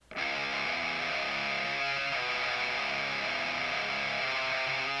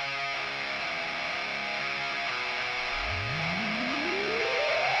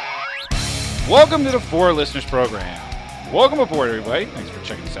Welcome to the Four Listeners Program. Welcome aboard, everybody. Thanks for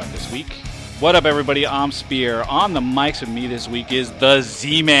checking us out this week. What up, everybody? I'm Spear. On the mics with me this week is the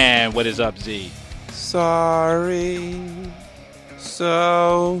Z-Man. What is up, Z? Sorry.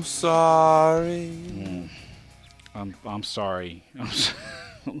 So sorry. I'm sorry.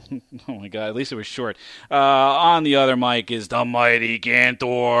 Oh my god, at least it was short. On the other mic is the mighty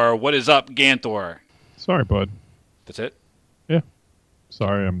Gantor. What is up, Gantor? Sorry, bud. That's it? Yeah.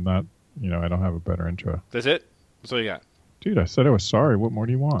 Sorry, I'm not, I don't have a better intro. That's it? That's all you got? Dude, I said I was sorry. What more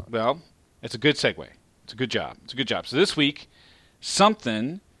do you want? Well, it's a good segue. It's a good job. So this week,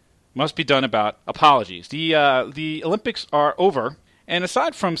 something must be done about apologies. The Olympics are over, and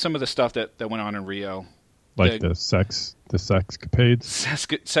aside from some of the stuff that went on in Rio, like the sexcapades,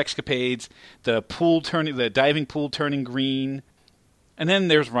 the diving pool turning green, and then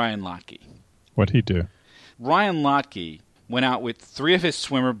there's Ryan Lochte. What'd he do? Ryan Lochte went out with three of his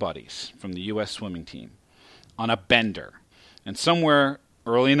swimmer buddies from the U.S. swimming team on a bender, and somewhere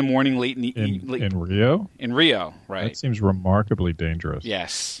early in the morning, late in Rio? In Rio, right. That seems remarkably dangerous.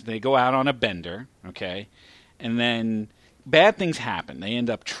 Yes. They go out on a bender, okay? And then bad things happen. They end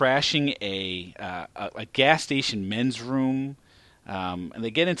up trashing a gas station men's room, and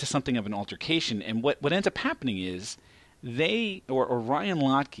they get into something of an altercation. And what ends up happening is Ryan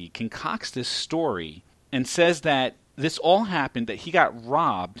Lochte concocts this story and says that this all happened, that he got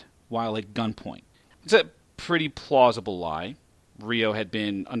robbed while at gunpoint. It's a pretty plausible lie. Rio had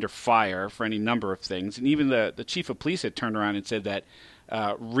been under fire for any number of things, and even the chief of police had turned around and said that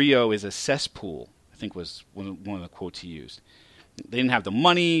Rio is a cesspool, I think was one of the quotes he used. They didn't have the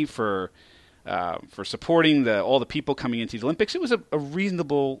money for supporting all the people coming into the Olympics. It was a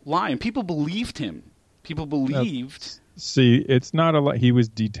reasonable lie, and people believed him. People believed. See, it's not a lie. He was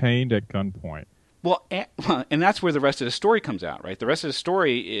detained at gunpoint. Well, and that's where the rest of the story comes out, right? The rest of the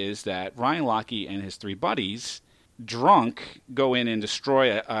story is that Ryan Lochte and his three buddies, drunk, go in and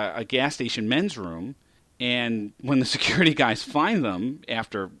destroy a gas station men's room, and when the security guys find them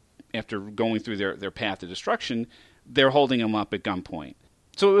after going through their path of destruction, they're holding them up at gunpoint.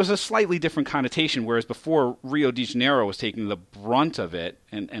 So it was a slightly different connotation, whereas before Rio de Janeiro was taking the brunt of it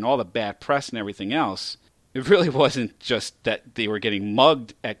and all the bad press and everything else, it really wasn't just that they were getting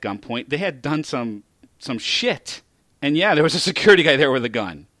mugged at gunpoint. They had done some shit. And yeah, there was a security guy there with a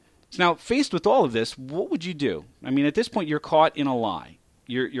gun. So now, faced with all of this, what would you do? I mean, at this point, you're caught in a lie.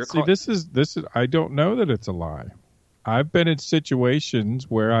 You're See, caught. this is. I don't know that it's a lie. I've been in situations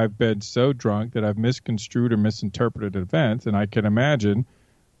where I've been so drunk that I've misconstrued or misinterpreted events, and I can imagine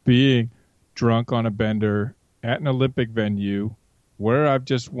being drunk on a bender at an Olympic venue where I've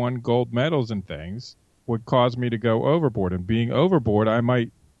just won gold medals and things would cause me to go overboard. And being overboard, I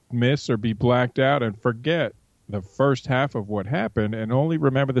might miss or be blacked out and forget the first half of what happened and only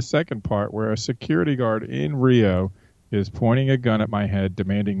remember the second part where a security guard in Rio is pointing a gun at my head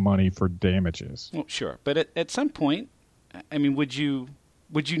demanding money for damages. Well, sure. But at some point, I mean, would you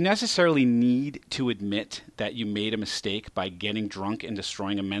necessarily need to admit that you made a mistake by getting drunk and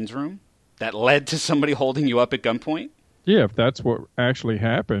destroying a men's room that led to somebody holding you up at gunpoint? Yeah, if that's what actually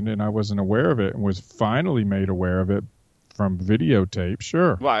happened and I wasn't aware of it and was finally made aware of it from videotape,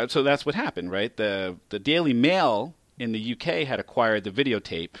 sure. Well, so that's what happened, right? The Daily Mail in the UK had acquired the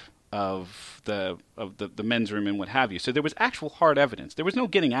videotape of the men's room and what have you. So there was actual hard evidence. There was no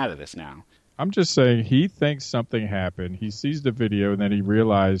getting out of this now. I'm just saying he thinks something happened. He sees the video and then he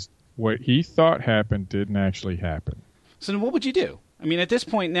realized what he thought happened didn't actually happen. So then what would you do? I mean, at this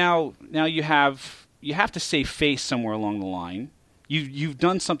point now you have to save face somewhere along the line. You've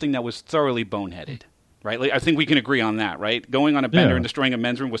done something that was thoroughly boneheaded. Right? Like, I think we can agree on that, right? Going on a bender and destroying a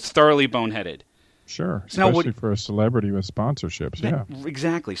men's room was thoroughly boneheaded. Sure. So especially for a celebrity with sponsorships, yeah.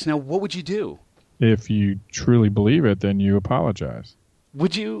 Exactly. So now what would you do? If you truly believe it, then you apologize.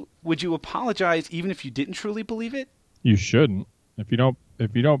 Would you apologize even if you didn't truly believe it? You shouldn't. If you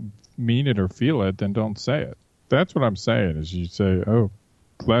don't mean it or feel it, then don't say it. That's what I'm saying, is you say, oh,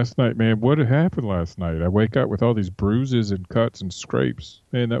 last night, man, what had happened last night? I wake up with all these bruises and cuts and scrapes.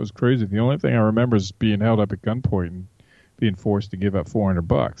 Man, that was crazy. The only thing I remember is being held up at gunpoint and being forced to give up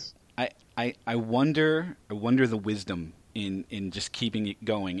 $400. I wonder the wisdom in just keeping it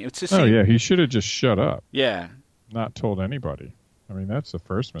going. It's the same. Oh yeah, he should have just shut up. Yeah. Not told anybody. I mean, that's the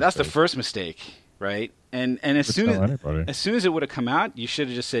first mistake. That's the first mistake, right? And as soon as it would have come out, you should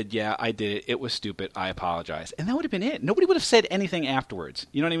have just said, "Yeah, I did it. It was stupid. I apologize." And that would have been it. Nobody would have said anything afterwards.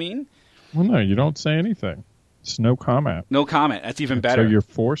 You know what I mean? Well, no, you don't say anything. It's no comment. No comment. That's even better. So you're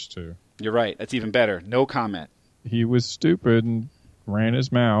forced to. You're right. That's even better. No comment. He was stupid and ran his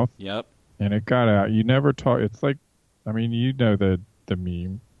mouth. Yep. And it got out. You never talk. It's like, I mean, you know the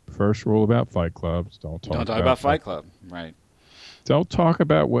meme. First rule about Fight Clubs: don't talk about Fight Club. Right. Don't talk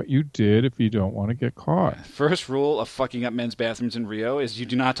about what you did if you don't want to get caught. First rule of fucking up men's bathrooms in Rio is you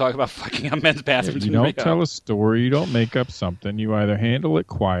do not talk about fucking up men's bathrooms in Rio. You don't tell a story. You don't make up something. You either handle it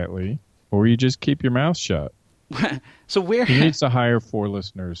quietly or you just keep your mouth shut. So where he needs to hire 4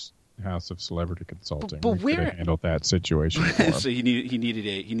 listeners. House of Celebrity Consulting. But where handled that situation? So he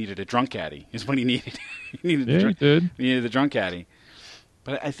needed a drunk caddy. Is what he needed. He did. He needed the drunk caddy.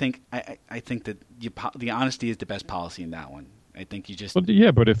 But I think that the honesty is the best policy in that one. I think you just. Well,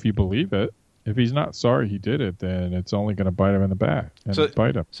 yeah, but if you believe it, if he's not sorry he did it, then it's only going to bite him in the back and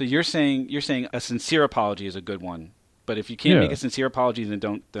bite him. So you're saying a sincere apology is a good one, but if you can't make a sincere apology, then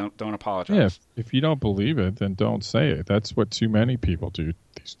don't apologize. Yeah, if you don't believe it, then don't say it. That's what too many people do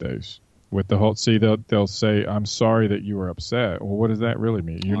these days. With the whole, they'll say, "I'm sorry that you were upset." Well, what does that really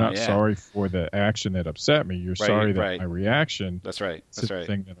mean? You're not sorry for the action that upset me. You're sorry that my reaction. That's right. The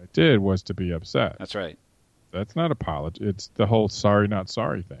thing that I did was to be upset. That's right. That's not apology. It's the whole sorry, not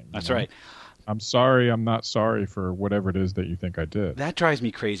sorry thing. That's right. I'm sorry. I'm not sorry for whatever it is that you think I did. That drives me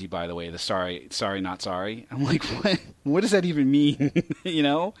crazy, by the way, the sorry, not sorry. I'm like, what does that even mean? You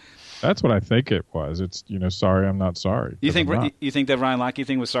know? That's what I think it was. It's, sorry, I'm not sorry. You think that Ryan Lochte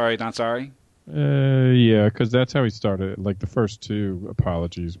thing was sorry, not sorry? Yeah, because that's how he started. Like the first 2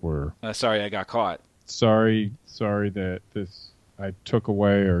 apologies were... sorry I got caught. Sorry that this... I took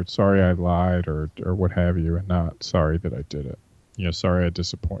away, or sorry I lied, or what have you, and not sorry that I did it. Sorry I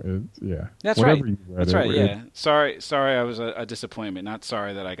disappointed. Yeah, that's whatever right. You read that's it, right. Yeah, sorry I was a disappointment. Not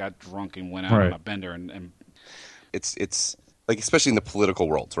sorry that I got drunk and went out on a bender. And it's like, especially in the political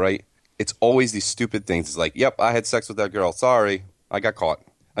world, right? It's always these stupid things. It's like, yep, I had sex with that girl. Sorry, I got caught.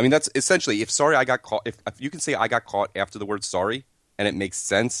 I mean, that's essentially, if sorry I got caught. If you can say I got caught after the word sorry, and it makes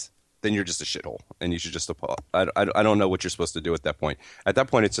sense, then you're just a shithole, and you should just apologize. I don't know what you're supposed to do at that point. At that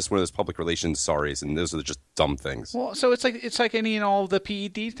point, it's just one of those public relations sorries, and those are just dumb things. Well, so it's like any and all of the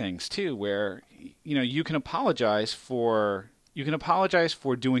PED things too, where you can apologize for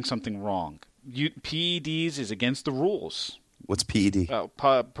doing something wrong. PEDs is against the rules. What's PED?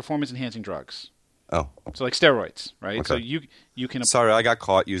 Performance enhancing drugs. Oh, so like steroids, right? Okay. So you can. Sorry, I got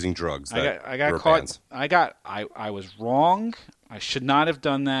caught using drugs. I got caught. I was wrong. I should not have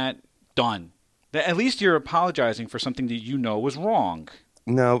done that. Done. At least you're apologizing for something that you know was wrong.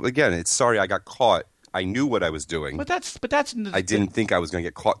 No, again, it's sorry I got caught. I knew what I was doing. But that's I didn't think I was going to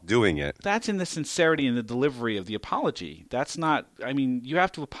get caught doing it. That's in the sincerity and the delivery of the apology. That's not. I mean, you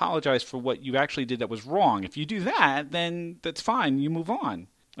have to apologize for what you actually did that was wrong. If you do that, then that's fine. You move on.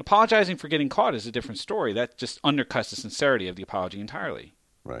 Apologizing for getting caught is a different story. That just undercuts the sincerity of the apology entirely.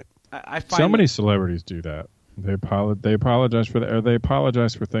 Right. I find so many celebrities do that. They apologize for they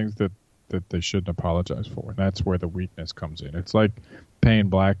apologize for things that they shouldn't apologize for, and that's where the weakness comes in. It's like paying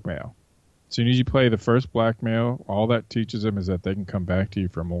blackmail. As soon as you play the first blackmail, all that teaches them is that they can come back to you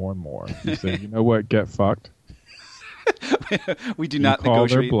for more and more. You say, you know what, get fucked. We do not call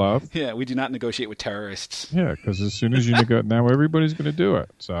negotiate. Their bluff. Yeah, we do not negotiate with terrorists. Yeah, because as soon as you now everybody's going to do it.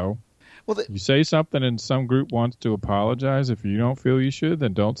 So. Well, you say something and some group wants to apologize. If you don't feel you should,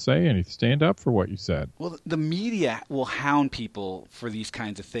 then don't say anything. Stand up for what you said. Well, the media will hound people for these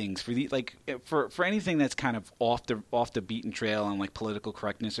kinds of things, for anything that's kind of off the beaten trail on like political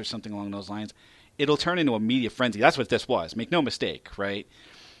correctness or something along those lines. It'll turn into a media frenzy. That's what this was. Make no mistake, right?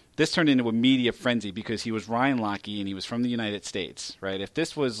 This turned into a media frenzy because he was Ryan Lochte and he was from the United States, right? If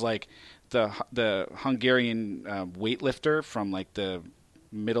this was like the Hungarian weightlifter from like the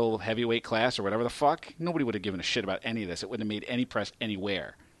middle heavyweight class or whatever the fuck, nobody would have given a shit about any of this. It wouldn't have made any press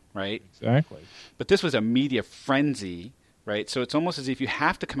anywhere, right? Exactly. But this was a media frenzy, right? So it's almost as if you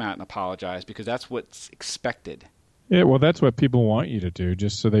have to come out and apologize because that's what's expected. Yeah, well, that's what people want you to do,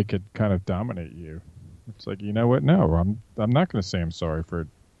 just so they could kind of dominate you. It's like, you know what? No, I'm not going to say I'm sorry for it.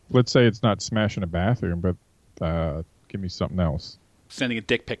 Let's say it's not smashing a bathroom, but give me something else. Sending a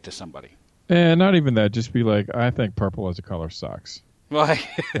dick pic to somebody. And not even that. Just be like, I think purple as a color sucks. Well,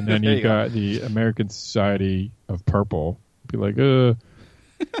 and then you got the American Society of Purple. Be like,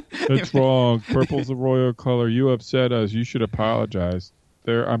 that's wrong. Purple's the royal color. You upset us. You should apologize.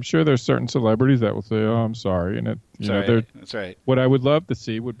 I'm sure there's certain celebrities that will say, "Oh, I'm sorry," and that's right. What I would love to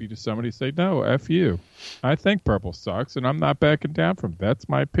see would be to somebody say, "No, F you. I think purple sucks, and I'm not backing down from it. That's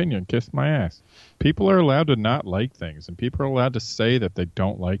my opinion. Kiss my ass." People are allowed to not like things, and people are allowed to say that they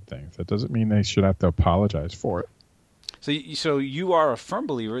don't like things. That doesn't mean they should have to apologize for it. So you are a firm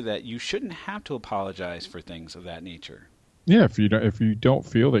believer that you shouldn't have to apologize for things of that nature. Yeah, if you don't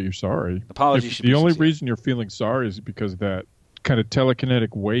feel that you're sorry, apology should be the only sincere. reason you're feeling sorry is because of that kind of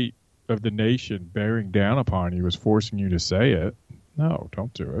telekinetic weight of the nation bearing down upon you is forcing you to say it. No,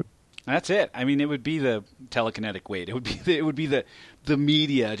 don't do it. That's it. I mean, it would be the telekinetic weight. It would be the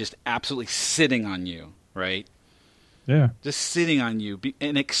media just absolutely sitting on you, right? Yeah. Just sitting on you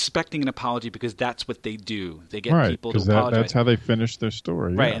and expecting an apology because that's what they do. They get Right, people to because apologize. that's how they finish their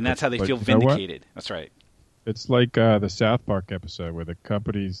story. Right, yeah. and that's how they But feel you know what? vindicated. That's right. It's like the South Park episode where the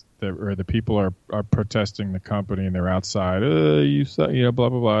companies or the people are protesting the company and they're outside. Blah blah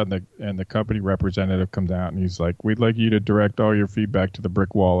blah, and the company representative comes out and he's like, "We'd like you to direct all your feedback to the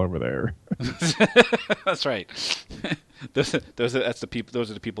brick wall over there." That's right. Those are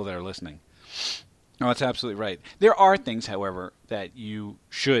the people that are listening. No, that's absolutely right. There are things, however, that you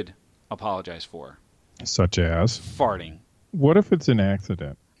should apologize for. Such as Farting. What if it's an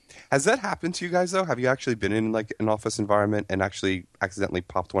accident? Has that happened to you guys though? Have you actually been in like an office environment and actually accidentally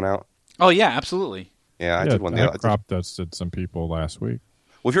popped one out? Oh yeah, absolutely. Yeah, I Yeah, did one. I crop dusted some people last week.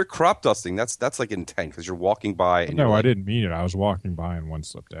 Well, if you're crop dusting, that's like intent because you're walking by. And No, you're I like, didn't mean it. I was walking by and one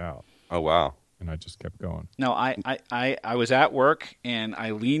slipped out, Oh wow. and I just kept going. No, I was at work and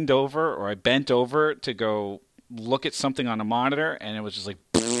I leaned over or I bent over to go look at something on a monitor and it was just like,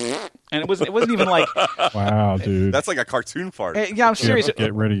 and it wasn't even like, Wow, dude. That's like a cartoon fart. yeah, I'm serious.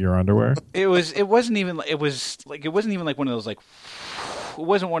 Get rid of your underwear. It wasn't even like one of those like, it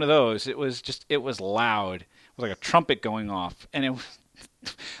wasn't one of those. It was loud. It was like a trumpet going off, and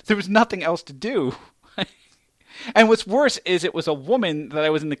there was nothing else to do. And what's worse is it was a woman that I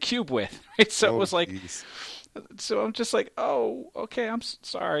was in the cube with. Right? So it was like, geez. so I'm just like, oh, okay, I'm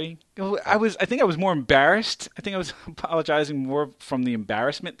sorry. I think I was more embarrassed. I think I was apologizing more from the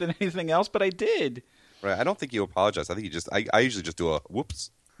embarrassment than anything else, but I did. Right. I don't think you apologize. I think you just. I usually just do a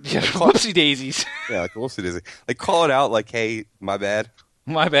whoops. Yeah, whoopsie daisies. Yeah, like a whoopsie daisy. Like call it out. Like, hey, my bad.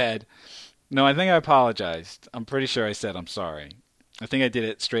 My bad. No, I think I apologized. I'm pretty sure I said I'm sorry. I think I did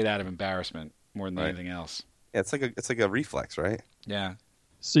it straight out of embarrassment more than anything else. Yeah, it's like a reflex, right? Yeah.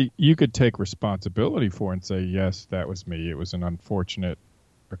 See, you could take responsibility for it and say, yes, that was me. It was an unfortunate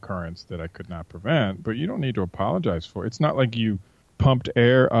occurrence that I could not prevent, but you don't need to apologize for it. It's not like you pumped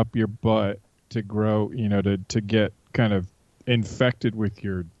air up your butt to grow, to get kind of infected with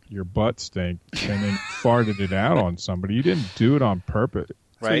your butt stink and then farted it out on somebody. You didn't do it on purpose.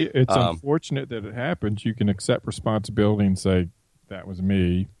 Right. See, it's unfortunate that it happens. You can accept responsibility and say, that was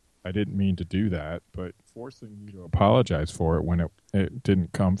me. I didn't mean to do that, but forcing you to apologize for it when it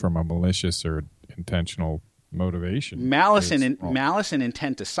didn't come from a malicious or intentional motivation. Malice and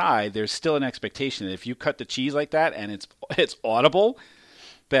intent aside, there's still an expectation that if you cut the cheese like that and it's audible,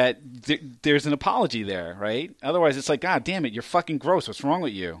 that there's an apology there, right? Otherwise, it's like, God damn it, you're fucking gross. What's wrong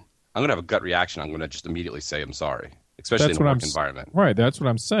with you? I'm gonna have a gut reaction. I'm gonna just immediately say I'm sorry, especially in a work environment. Right. That's what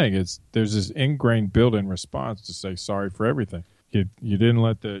I'm saying. There's this ingrained built-in response to say sorry for everything. You didn't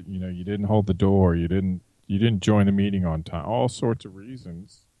you didn't hold the door. You didn't join the meeting on time. All sorts of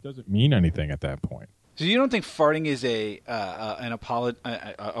reasons. Doesn't mean anything at that point. So you don't think farting is an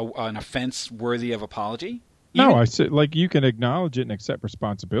offense worthy of apology? No, I said you can acknowledge it and accept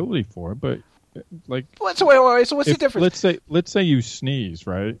responsibility for it, but So what's the difference? Let's say you sneeze,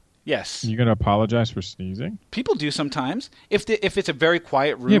 right? Yes. You're going to apologize for sneezing? People do sometimes. If it's a very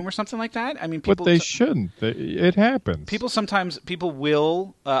quiet room or something like that, I mean, people. But they shouldn't. It happens. People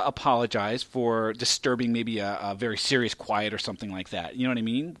will apologize for disturbing maybe a very serious quiet or something like that. You know what I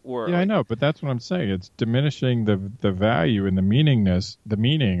mean? Yeah, I know, but that's what I'm saying. It's diminishing the value and the meaning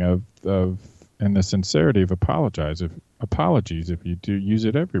of and the sincerity of apologies if you do use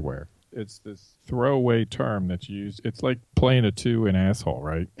it everywhere. It's this throwaway term that's used. It's like playing a two in asshole,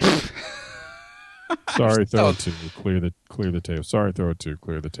 right? Sorry, throw a two. Clear the table. Sorry, throw a two.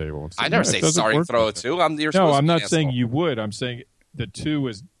 Clear the table. I never say sorry, throw a two. I'm not saying you would. I'm saying the two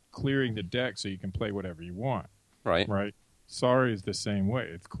is clearing the deck so you can play whatever you want. Right. Right. Sorry is the same way.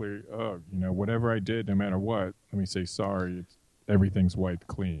 It's clear. Oh, whatever I did, no matter what. Let me say sorry. Everything's wiped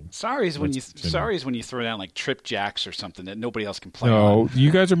clean. Sorry is when you throw down like trip jacks or something that nobody else can play. No, you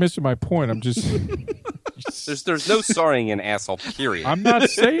guys are missing my point. I'm just there's no sorrying in asshole. Period. I'm not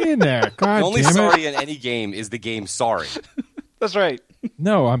saying that. God, the only damn sorry it. in any game is the game sorry. That's right.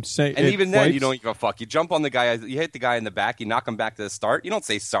 No, I'm saying, and even then, you don't give a fuck. You jump on the guy, you hit the guy in the back, you knock him back to the start. You don't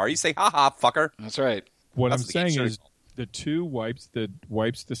say sorry. You say, "Ha ha, fucker." That's right. What I'm saying is, the two wipes the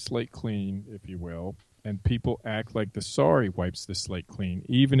slate clean, if you will. And people act like the sorry wipes the slate clean,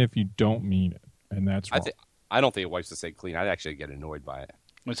 even if you don't mean it. And that's wrong. I don't think it wipes the slate clean. I'd actually get annoyed by it.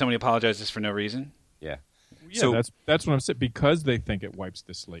 When somebody apologizes for no reason? Yeah. Yeah, so that's what I'm saying. Because they think it wipes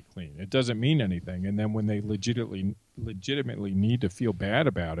the slate clean. It doesn't mean anything. And then when they legitimately need to feel bad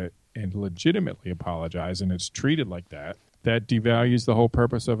about it and legitimately apologize, and it's treated like that devalues the whole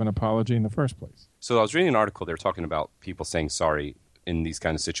purpose of an apology in the first place. So I was reading an article. They were talking about people saying sorry in these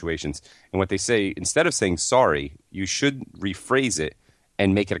kind of situations. And what they say, instead of saying sorry, you should rephrase it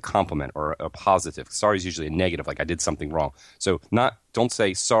and make it a compliment or a positive. Sorry is usually a negative, like I did something wrong. So don't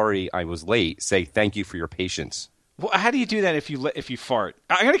say sorry I was late. Say thank you for your patience. Well, how do you do that if you fart?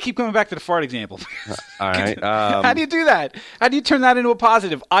 I'm going to keep coming back to the fart example. All right. How do you do that? How do you turn that into a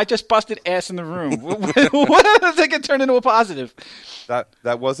positive? I just busted ass in the room. What does it get turned into a positive?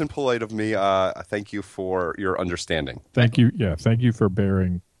 That wasn't polite of me. Thank you for your understanding. Thank you. Yeah, thank you for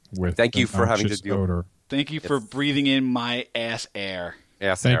bearing with. Thank you for having to deal. Odor. Thank you for breathing in my ass air.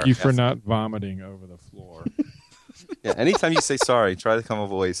 Thank you for not vomiting over the floor. Yeah. Anytime you say sorry, try to come up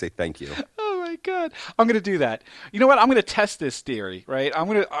with a way to say thank you. Oh my God, I'm going to do that. You know what? I'm going to test this theory, right? I'm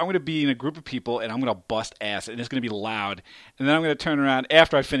going to be in a group of people and I'm going to bust ass and it's going to be loud. And then I'm going to turn around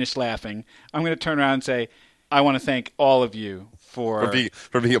after I finish laughing. I'm going to turn around and say, I want to thank all of you for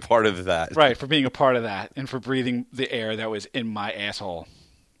being a part of that. Right, for being a part of that and for breathing the air that was in my asshole.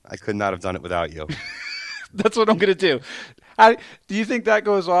 I could not have done it without you. That's what I'm going to do. Do you think that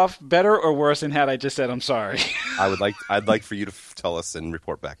goes off better or worse than had I just said I'm sorry? I'd like for you to tell us and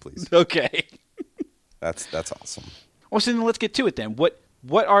report back, please. Okay. That's awesome. Well, so then let's get to it then. What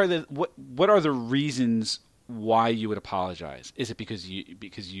are the reasons why you would apologize? Is it because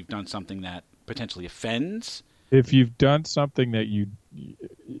you've done something that potentially offends? If you've done something that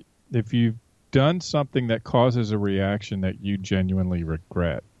causes a reaction that you genuinely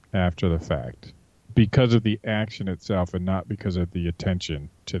regret after the fact, because of the action itself and not because of the attention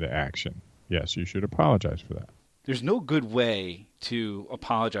to the action, yes, you should apologize for that. There's no good way to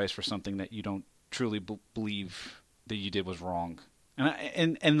apologize for something that you don't truly believe that you did was wrong.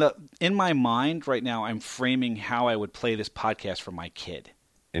 And in my mind right now, I'm framing how I would play this podcast for my kid.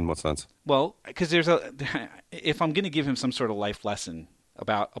 In what sense? Well, because if I'm going to give him some sort of life lesson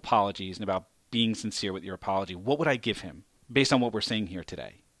about apologies and about being sincere with your apology, what would I give him based on what we're saying here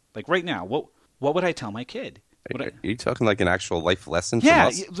today? Like right now, what would I tell my kid? Are you talking like an actual life lesson from yeah,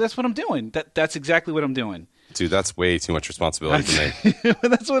 us? That's what I'm doing. That's exactly what I'm doing. Dude, that's way too much responsibility for me.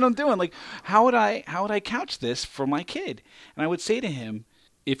 That's what I'm doing. Like, how would I couch this for my kid? And I would say to him,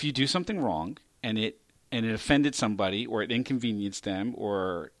 if you do something wrong and it offended somebody or it inconvenienced them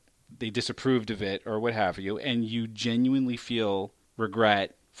or they disapproved of it or what have you, and you genuinely feel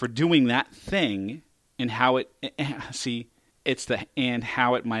regret for doing that thing and how it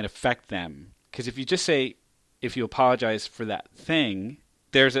how it might affect them. Because if you just say, if you apologize for that thing,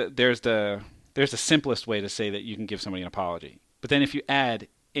 there's the simplest way to say that you can give somebody an apology. But then if you add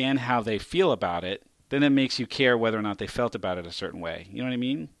and how they feel about it, then it makes you care whether or not they felt about it a certain way. You know what I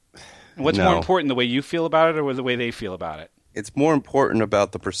mean? And what's more important, the way you feel about it or the way they feel about it? It's more important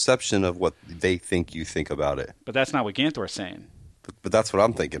about the perception of what they think you think about it. But that's not what Gantor's saying. But that's what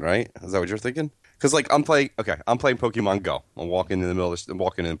I'm thinking, right? Is that what you're thinking? Because like I'm playing Pokemon Go. I'm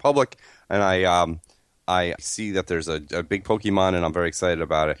walking in public, and I see that there's a big Pokemon, and I'm very excited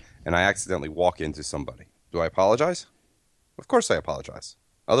about it, and I accidentally walk into somebody. Do I apologize? Of course I apologize.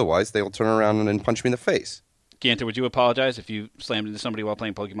 Otherwise, they will turn around and punch me in the face. Gantor, would you apologize if you slammed into somebody while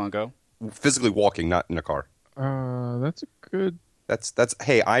playing Pokemon Go? Physically walking, not in a car. That's a good. That's.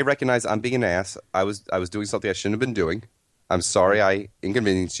 Hey, I recognize I'm being an ass. I was doing something I shouldn't have been doing. I'm sorry I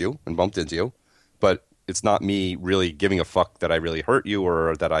inconvenienced you and bumped into you, but it's not me really giving a fuck that I really hurt you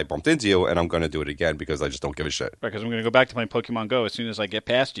or that I bumped into you, and I'm going to do it again because I just don't give a shit. Right, because I'm going to go back to playing Pokemon Go as soon as I get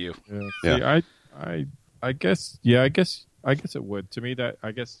past you. Yeah. I guess it would. To me, that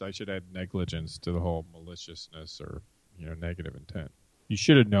I guess I should add negligence to the whole maliciousness or negative intent. You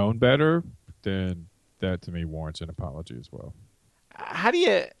should have known better. Then that to me warrants an apology as well. How do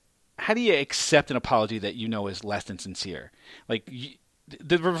you accept an apology that you know is less than sincere? Like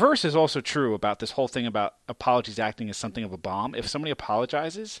the reverse is also true about this whole thing about apologies acting as something of a bomb. If somebody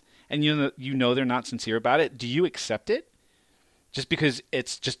apologizes and you know they're not sincere about it, do you accept it just because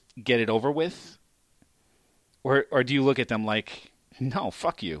it's just get it over with? Or do you look at them like, no,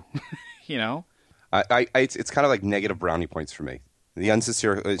 fuck you, you know? It's kind of like negative brownie points for me. The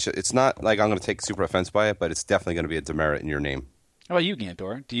unsincere, it's not like I'm going to take super offense by it, but it's definitely going to be a demerit in your name. How about you,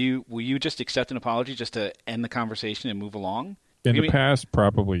 Gantor? Will you just accept an apology just to end the conversation and move along? In the past,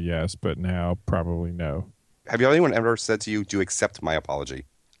 probably yes, but now probably no. Have anyone ever said to you, "Do you accept my apology?"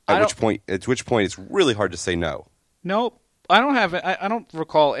 At which point, it's really hard to say no. No, I don't have. I don't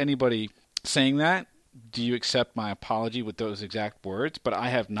recall anybody saying that. Do you accept my apology with those exact words? But I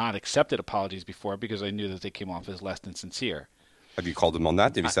have not accepted apologies before because I knew that they came off as less than sincere. Have you called them on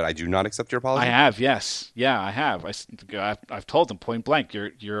that? Have you said, I do not accept your apology? I have, yes. Yeah, I have. I've told them point blank,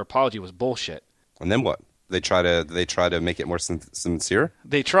 your apology was bullshit. And then what? They try to make it more sincere?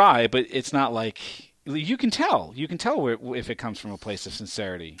 They try, but it's not like You can tell. You can tell if it comes from a place of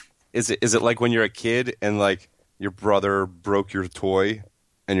sincerity. Is it like when you're a kid and like your brother broke your toy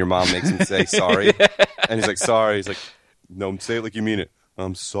and your mom makes him say sorry, and he's like sorry. He's like, no, say it like you mean it.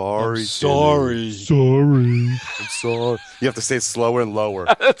 I'm sorry. I'm sorry. Sorry. I'm sorry. You have to say it slower and lower.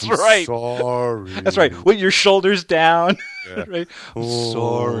 That's right. Sorry. That's right. With your shoulders down. Yeah. Right. I'm Oh.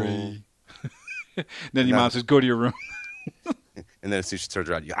 sorry. Then your mom says, "Go to your room." And then as soon as she turns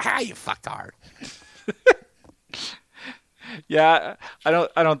around, you fucked hard. Yeah, I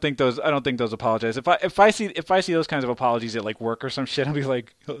don't think those apologize. If I see those kinds of apologies at like work or some shit, I'll be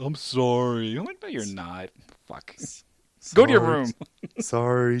like, I'm sorry. I'm like, no, you're not. Fuck. Go to your room.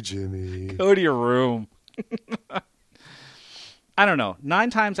 Sorry, Jimmy. Go to your room. I don't know. 9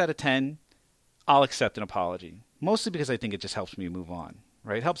 times out of 10, I'll accept an apology. Mostly because I think it just helps me move on.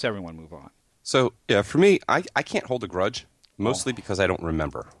 Right? It helps everyone move on. So yeah, for me, I can't hold a grudge mostly because I don't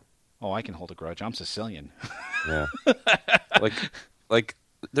remember. Oh, I can hold a grudge. I'm Sicilian. Yeah. like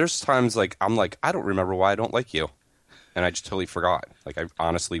there's times like I'm like, I don't remember why I don't like you. And I just totally forgot. Like I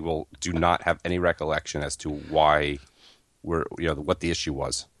honestly do not have any recollection as to why what the issue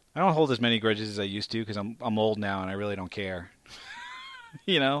was. I don't hold as many grudges as I used to because I'm old now and I really don't care.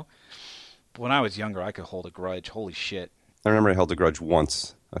 You know? But when I was younger, I could hold a grudge. Holy shit. I remember I held a grudge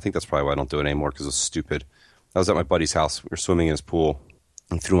once. I think that's probably why I don't do it anymore because it was stupid. I was at my buddy's house. We were swimming in his pool.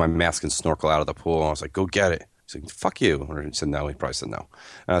 I threw my mask and snorkel out of the pool. And I was like, go get it. He's like, fuck you. Or he said no. He probably said no.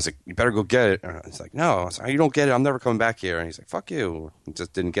 And I was like, you better go get it. And he's like, no. I was like, you don't get it. I'm never coming back here. And he's like, fuck you. He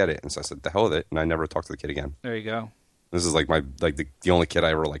just didn't get it. And so I said, the hell with it. And I never talked to the kid again. There you go. This is like the only kid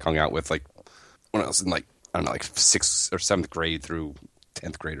I ever like hung out with like when I was in like, I don't know, like 6th or 7th grade through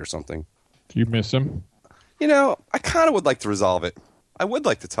 10th grade or something. Do you miss him? You know, I kind of would like to resolve it. I would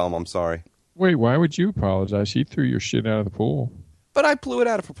like to tell him I'm sorry. Wait, why would you apologize? He threw your shit out of the pool. But I blew it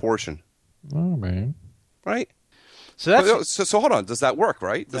out of proportion. Oh, man. Right? So that's So hold on. Does that work,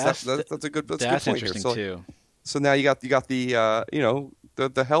 right? That's that's a good point interesting here. too. So now you got the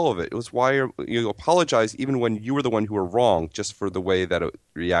the hell of it. It was why you apologize even when you were the one who were wrong just for the way that it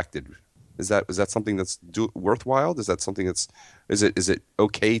reacted. Is that something that's worthwhile? Is that something that's is it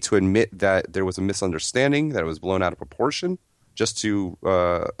okay to admit that there was a misunderstanding, that it was blown out of proportion, just to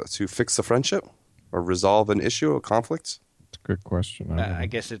fix the friendship or resolve an issue, a conflict? It's a good question. I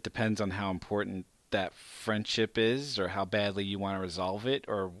guess it depends on how important that friendship is, or how badly you want to resolve it,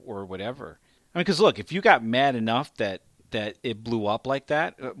 or whatever. I mean, because look, if you got mad enough that it blew up like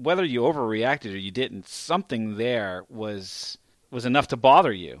that, whether you overreacted or you didn't, something there was enough to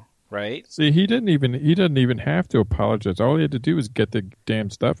bother you. Right? See, he doesn't even have to apologize. All he had to do was get the damn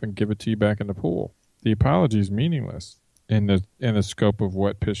stuff and give it to you back in the pool. The apology is meaningless in the scope of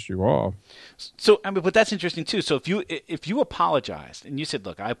what pissed you off. So, I mean, but that's interesting too. So, if you apologized and you said,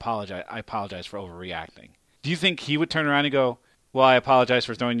 "Look, I apologize for overreacting," do you think he would turn around and go, "Well, I apologize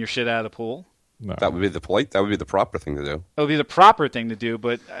for throwing your shit out of the pool"? No. That would be that would be the proper thing to do. It would be the proper thing to do,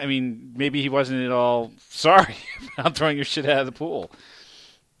 but I mean, maybe he wasn't at all sorry about throwing your shit out of the pool.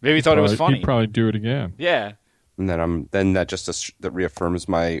 Maybe he thought it was funny. He'd probably do it again. Yeah. And then that just that reaffirms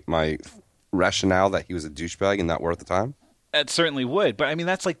my rationale that he was a douchebag and not worth the time. That certainly would, but I mean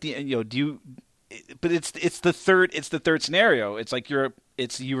that's like but it's the third scenario. It's like you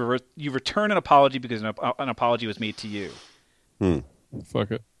return an apology because an apology was made to you. Fuck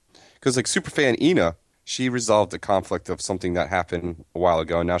it. Because like Superfan Ina, she resolved a conflict of something that happened a while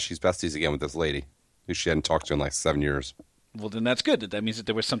ago, and now she's besties again with this lady who she hadn't talked to in like 7 years. Well, then that's good. That means that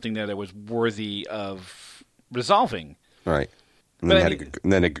there was something there that was worthy of resolving. Right. And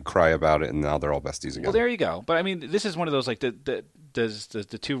then they could cry about it, and now they're all besties again. Well, there you go. But I mean, this is one of those like does the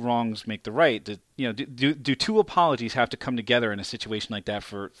two wrongs make the right? Do two apologies have to come together in a situation like that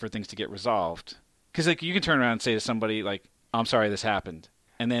for things to get resolved? Because like you can turn around and say to somebody like, "I'm sorry this happened,"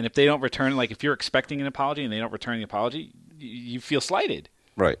 and then if they don't return, like if you're expecting an apology and they don't return the apology, you feel slighted.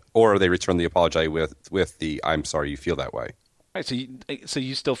 Right. Or they return the apology with the "I'm sorry you feel that way." Right. So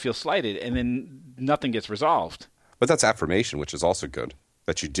you still feel slighted, and then nothing gets resolved. But that's affirmation, which is also good.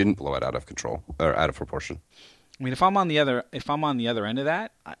 That you didn't blow it out of control or out of proportion. I mean, if I'm on the other end of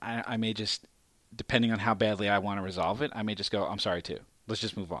that, I may just, depending on how badly I want to resolve it, I may just go, "I'm sorry too. Let's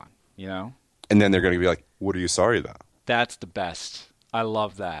just move on." You know. And then they're going to be like, "What are you sorry about?" That's the best. I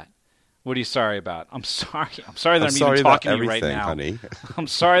love that. What are you sorry about? I'm sorry. I'm sorry that I'm sorry even talking about to you right everything, now. honey. I'm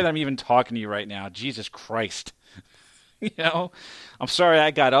sorry that I'm even talking to you right now. Jesus Christ. You know, I'm sorry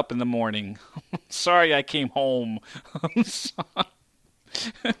I got up in the morning. I'm sorry I came home. I'm sorry.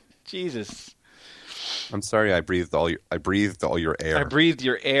 Jesus. I'm sorry I breathed all your air. I breathed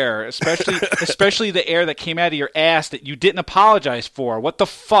your air, especially the air that came out of your ass that you didn't apologize for. What the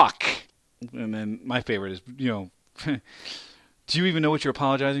fuck? And then my favorite is, do you even know what you're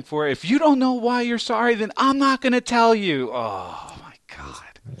apologizing for? If you don't know why you're sorry, then I'm not going to tell you. Oh, my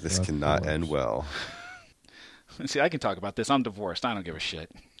God. This cannot end well. See, I can talk about this. I'm divorced. I don't give a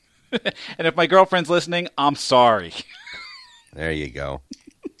shit. And if my girlfriend's listening, I'm sorry. There you go.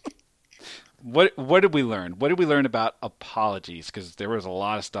 What did we learn? What did we learn about apologies? Because there was a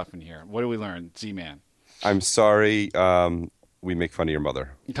lot of stuff in here. What did we learn, Z-Man? I'm sorry we make fun of your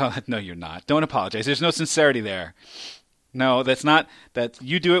mother. No, you're not. Don't apologize. There's no sincerity there. No, that's not. That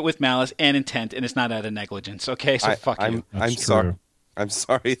you do it with malice and intent, and it's not out of negligence. Okay, so fuck you. I'm sorry. I'm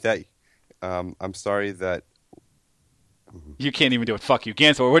sorry that. I'm sorry that. You can't even do it. Fuck you,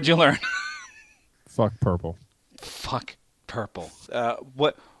 Ganthor. What'd you learn? Fuck purple. Fuck purple.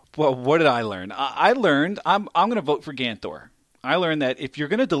 What did I learn? I learned I'm going to vote for Ganthor. I learned that if you're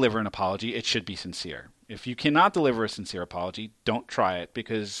going to deliver an apology, it should be sincere. If you cannot deliver a sincere apology, don't try it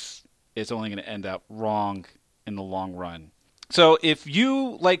because it's only going to end up wrong in the long run. So if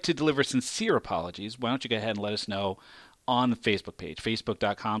you like to deliver sincere apologies, why don't you go ahead and let us know on the Facebook page,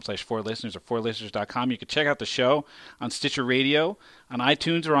 facebook.com/4listeners or 4listeners.com. You can check out the show on Stitcher Radio, on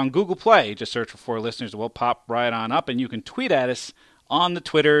iTunes, or on Google Play. Just search for 4 Listeners. We'll pop right on up, and you can tweet at us on the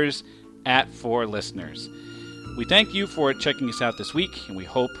Twitters at 4Listeners. We thank you for checking us out this week, and we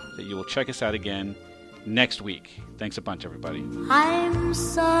hope that you will check us out again next week. Thanks a bunch, everybody. I'm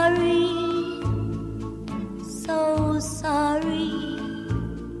sorry, so sorry.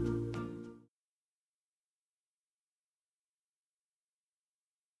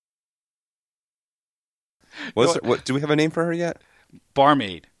 What do we have a name for her yet?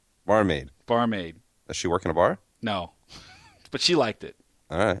 Barmaid. Barmaid. Does she work in a bar? No. But she liked it.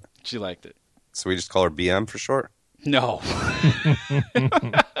 All right. She liked it. So we just call her BM for short? No.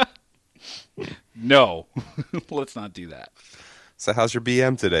 No. Let's not do that. So how's your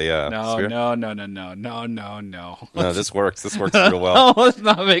BM today? No. Sphere? No, this works. This works real well. No, let's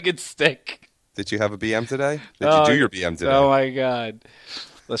not make it stick. Did you have a BM today? Did you do your BM today? Oh my God.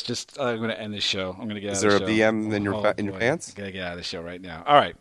 Let's just. I'm going to end this show. I'm going to get. Is out there of a the show. BM in your pants? I gotta get out of the show right now. All right.